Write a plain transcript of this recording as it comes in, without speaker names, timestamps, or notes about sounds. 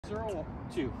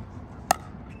0-2.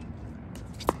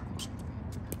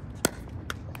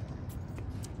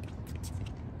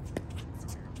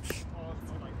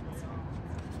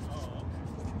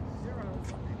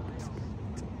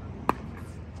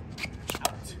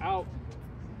 Out.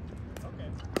 Okay.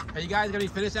 Are you guys gonna be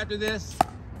finished after this?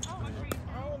 I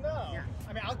don't know. Yeah.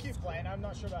 I mean, I'll keep playing. I'm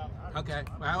not sure about. Okay.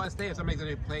 Well, I want to stay if somebody's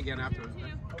gonna play again afterwards.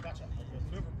 Oh, gotcha.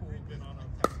 Liverpool been on a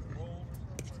technical roll.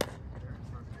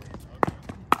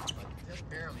 Just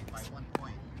barely by 1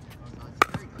 point. So it's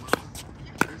very close.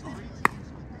 There's 3 teams.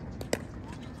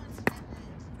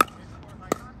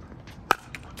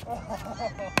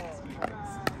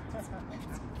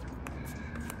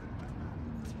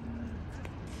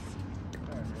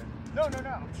 No.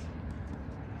 1-0-2.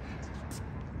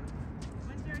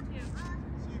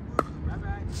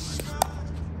 Bye-bye.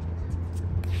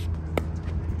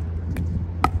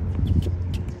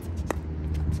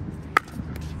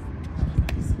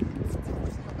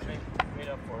 Wait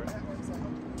up for it.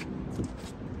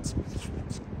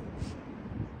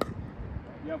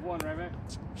 You have one, right, man?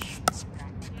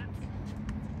 Yep.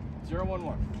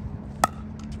 0-1-1.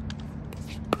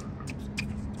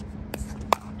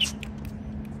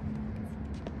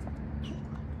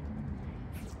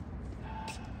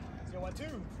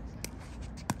 Two.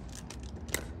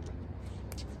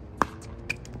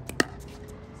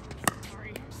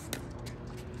 Sorry.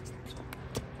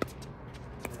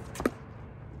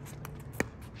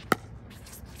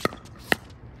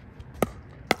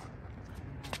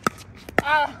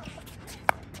 Ah!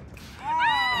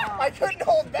 I couldn't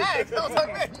hold back. I was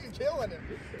like, man, you're killing him.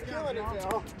 Killing it,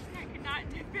 Joe. I could not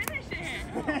finish it.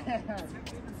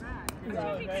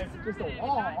 Just a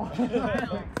wall.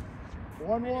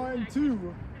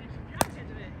 1-1-2.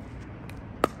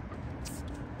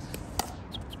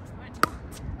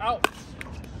 Out.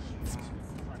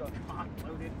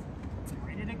 Loaded.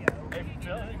 Ready to go. Hey,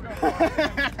 Phil, here you go.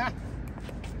 Okay.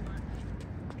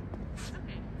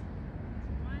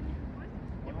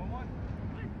 1-1-1.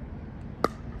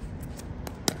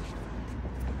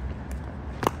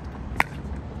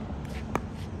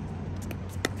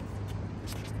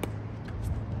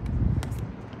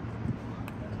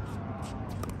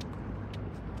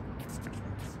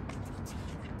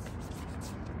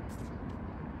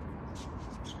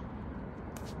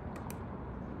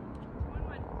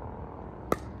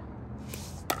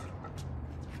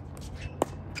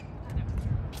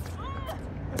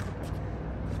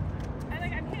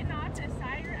 I'm hitting off to the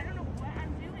side. I don't know what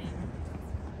I'm doing.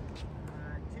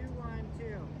 2-1-2.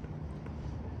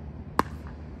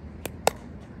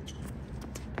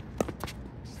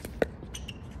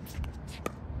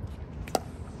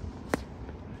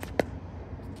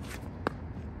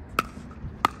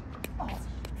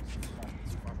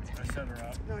 I set her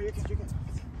up. No, you can.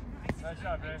 Nice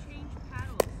job, I man. changed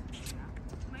paddles.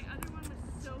 My other one was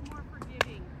so more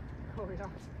forgiving. Oh, yeah.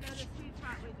 No, the sweet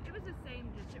spot was, it was the same,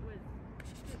 just it was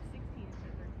 16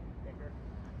 inches or Bigger.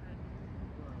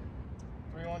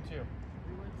 3-1-2. 3-1-2.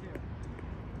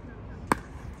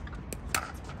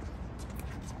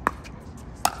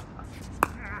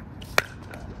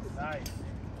 Nice.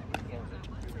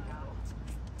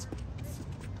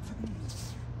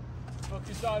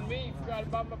 Focus on me. Forgot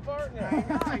about my partner.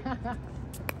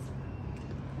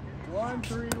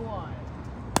 1-3-1.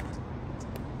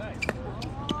 Nice.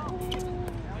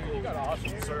 Dude, you got an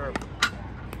awesome serve.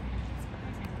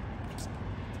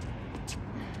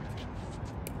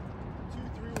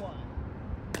 2-3-1.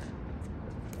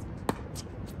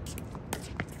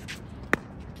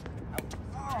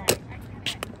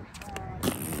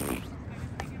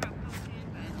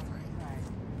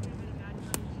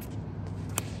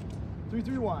 Three,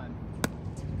 3-1.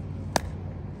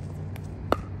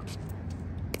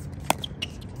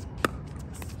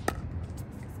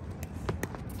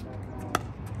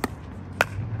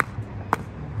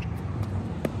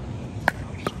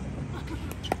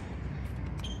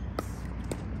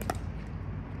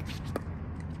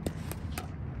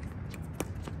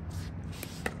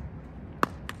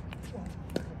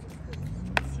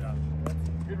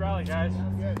 Good rally, guys.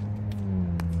 Good.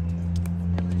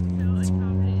 so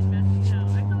unconfident in messing up.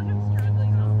 I feel like I'm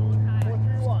struggling the whole time.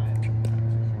 4-3-1.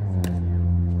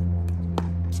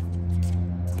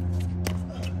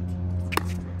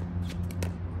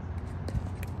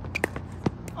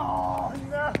 Oh,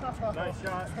 no. Nice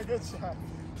shot. Good shot.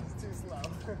 It's too slow.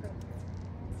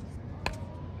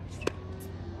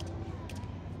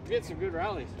 We had some good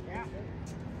rallies. Yeah.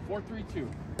 4-3-2.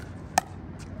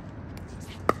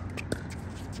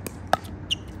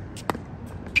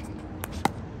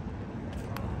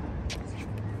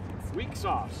 Weak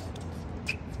sauce.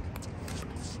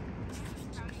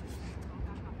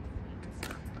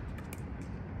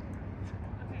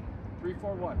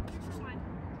 5-4-1.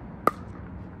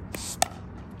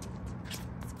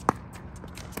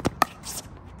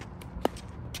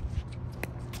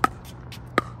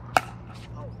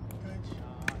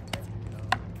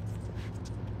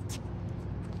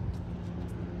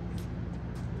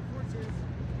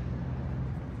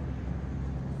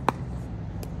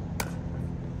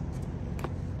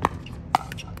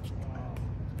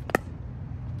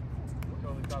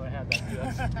 Thought I had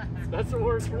that. That's the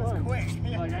worst one. Quick.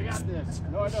 Like, I got this.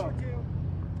 No, I don't.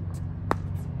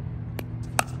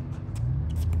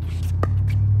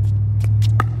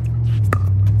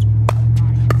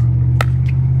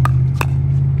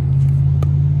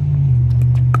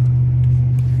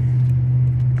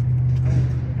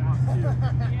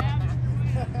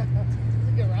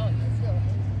 Good rally. Let's go.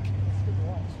 It's good to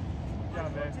watch. Yeah,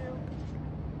 man.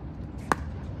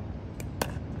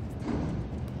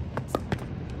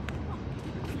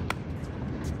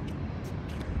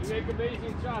 You make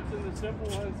amazing shots in the simple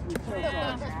ones we choke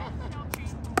on.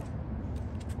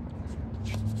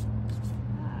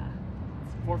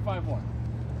 4-5-1.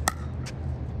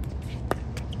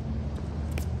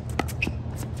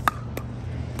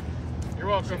 You're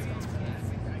welcome.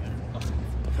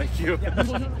 Thank you.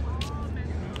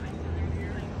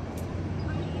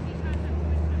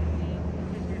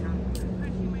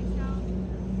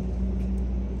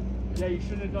 Yeah, you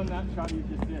shouldn't have done that shot you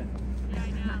just did. Yeah,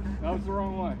 I know. That was the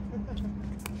wrong one.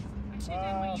 I should have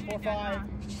done what you did,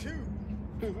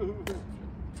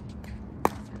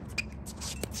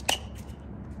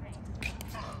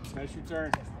 4-5-2. Nice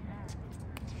return.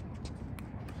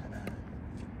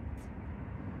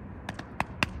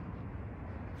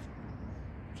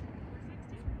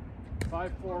 huh?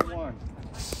 5-4-1.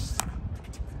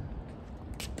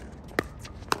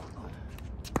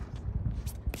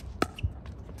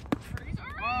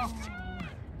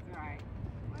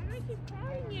 Why do I keep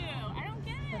calling you? I don't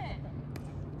get it.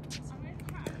 I'm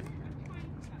trying.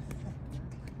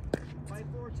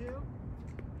 5-4-2.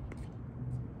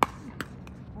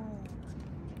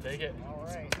 Take it. All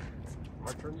right.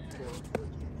 Our turn to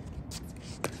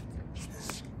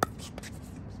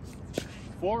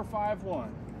score. 4-5-1.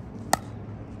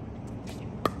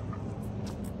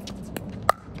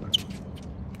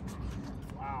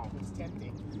 Wow, it's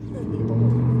tempting.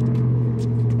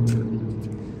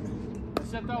 I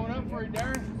set that one up for you,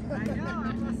 Darren. I know,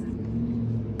 I'm listening.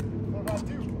 What about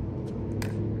 2?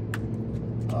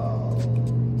 Oh.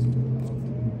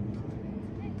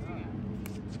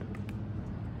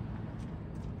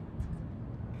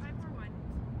 5-4-1.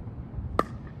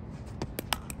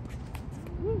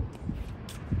 Woo.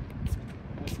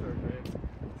 That's our great.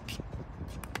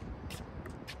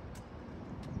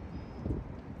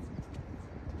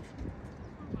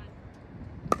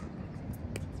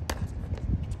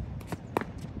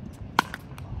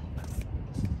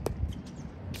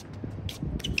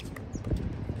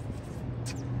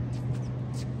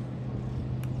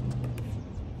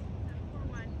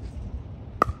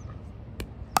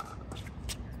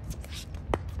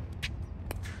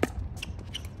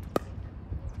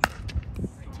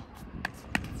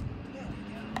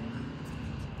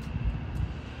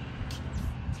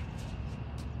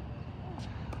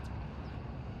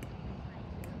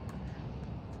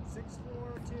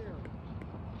 6-4-2.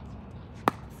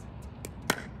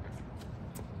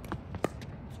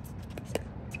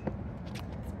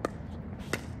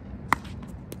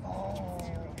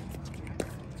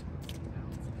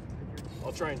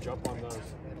 I'll try and jump on those.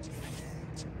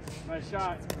 Nice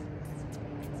shot.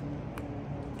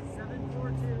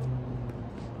 7-4-2.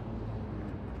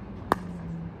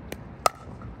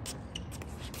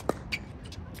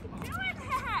 Doing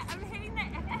that! I'm hitting the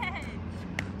edge.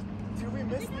 Did we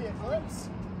miss the eclipse?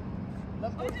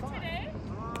 Was it 11:45. today?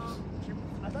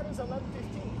 I thought it was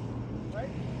 11:15, right?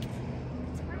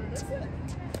 Did we miss it?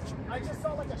 I just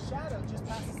saw like a shadow just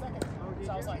past a second.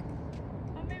 So I was like,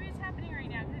 Oh, maybe it's happening right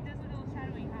now because it does a little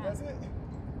shadowing, huh? does it?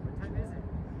 What time is it?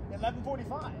 11:45.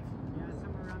 Yeah,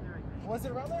 somewhere around there, I think. Was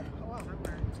it around there? Oh, wow.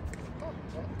 Somewhere. Oh,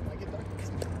 well, I get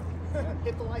darkness.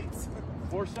 Hit the lights.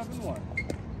 4-7-1.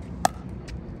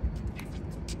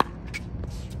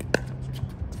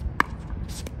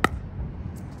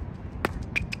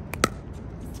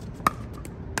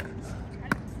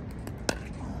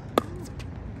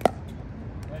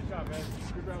 Nice shot, man.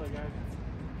 Good rally, guys.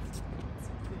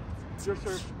 Your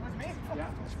serve. Was me?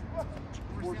 Yeah.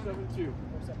 4-7-2. 4-7-2.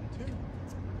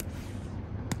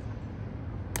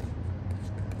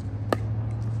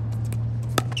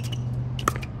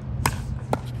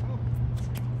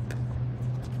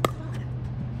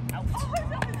 Oh, it's on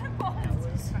the ball.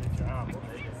 Good job.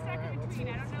 It's stuck in between. I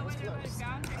don't know whether it was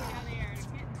bound or down the air. It's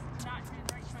not his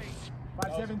right choice.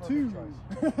 5-7-2. I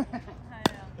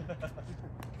know.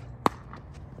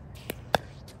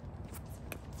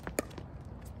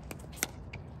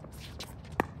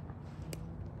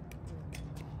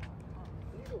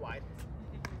 You go wide.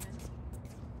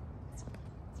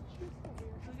 The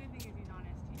good thing is he's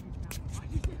honest. He's not.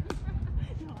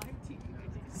 No, I'm teasing.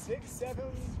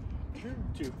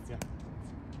 6-7-2. Yeah.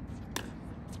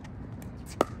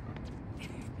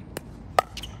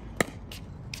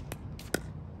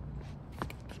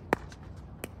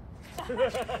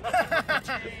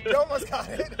 You almost got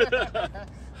it.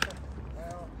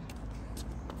 Well,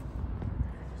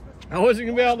 I wasn't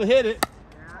gonna be able to hit it.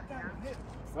 Yeah, yeah.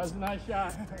 That was a nice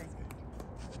shot.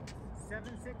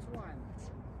 7-6-1.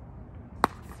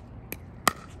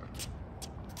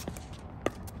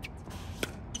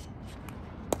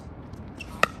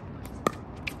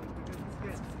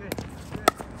 Good, good, good.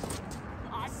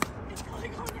 Awesome. It's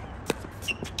going on there.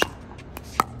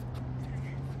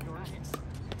 Go ahead.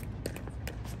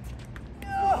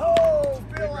 no,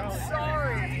 Bill, I'm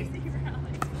sorry.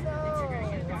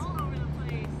 You're all over the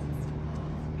place.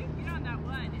 You can get on that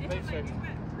one. It Thanks, went sir.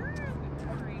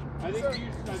 really I think you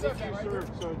right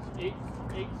served, so it's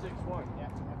 8-6-1. Yeah.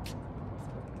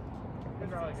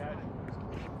 Good rally, guys.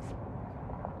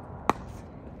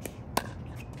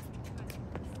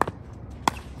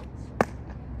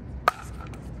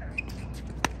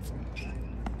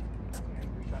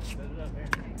 Set it up there.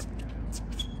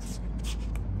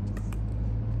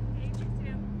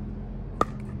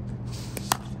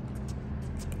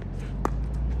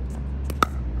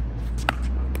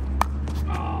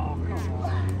 Oh, come on.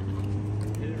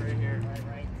 Hit it right here.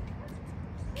 Right.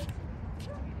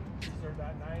 Serve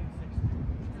that 9-6-2.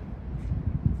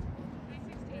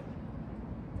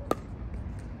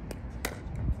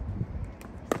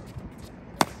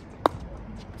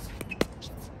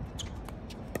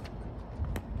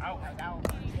 Ow. Ow.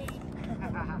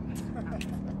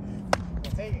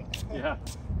 We'll take it. Yeah.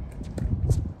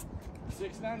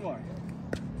 6-9-1.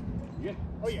 You good?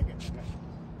 Oh, yeah, good.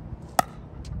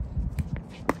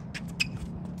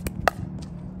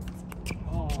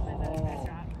 Oh.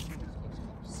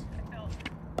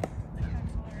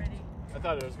 I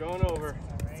thought it was going over.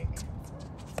 All right.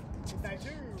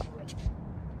 6-9-2.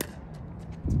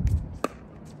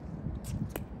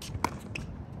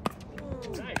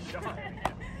 Nice shot.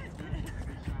 Good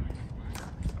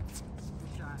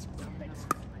shot.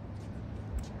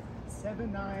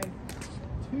 7-9-2.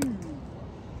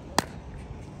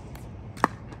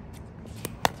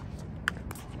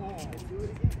 Oh. Do it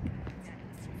again.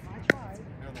 I tried. You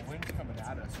know, the wind's coming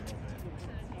at us a little bit.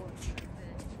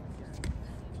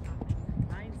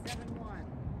 9-7-1.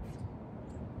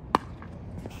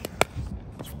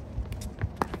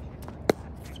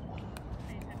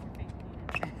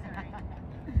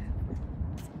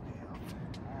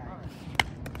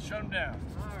 Shut him down.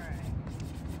 All right.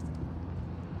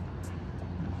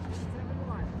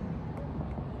 6-7-1.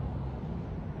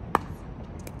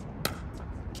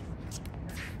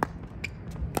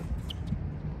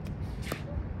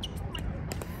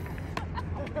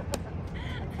 I quit.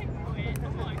 Oh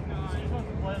my god. Just wants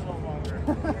to play a little longer.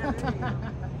 Yeah, there you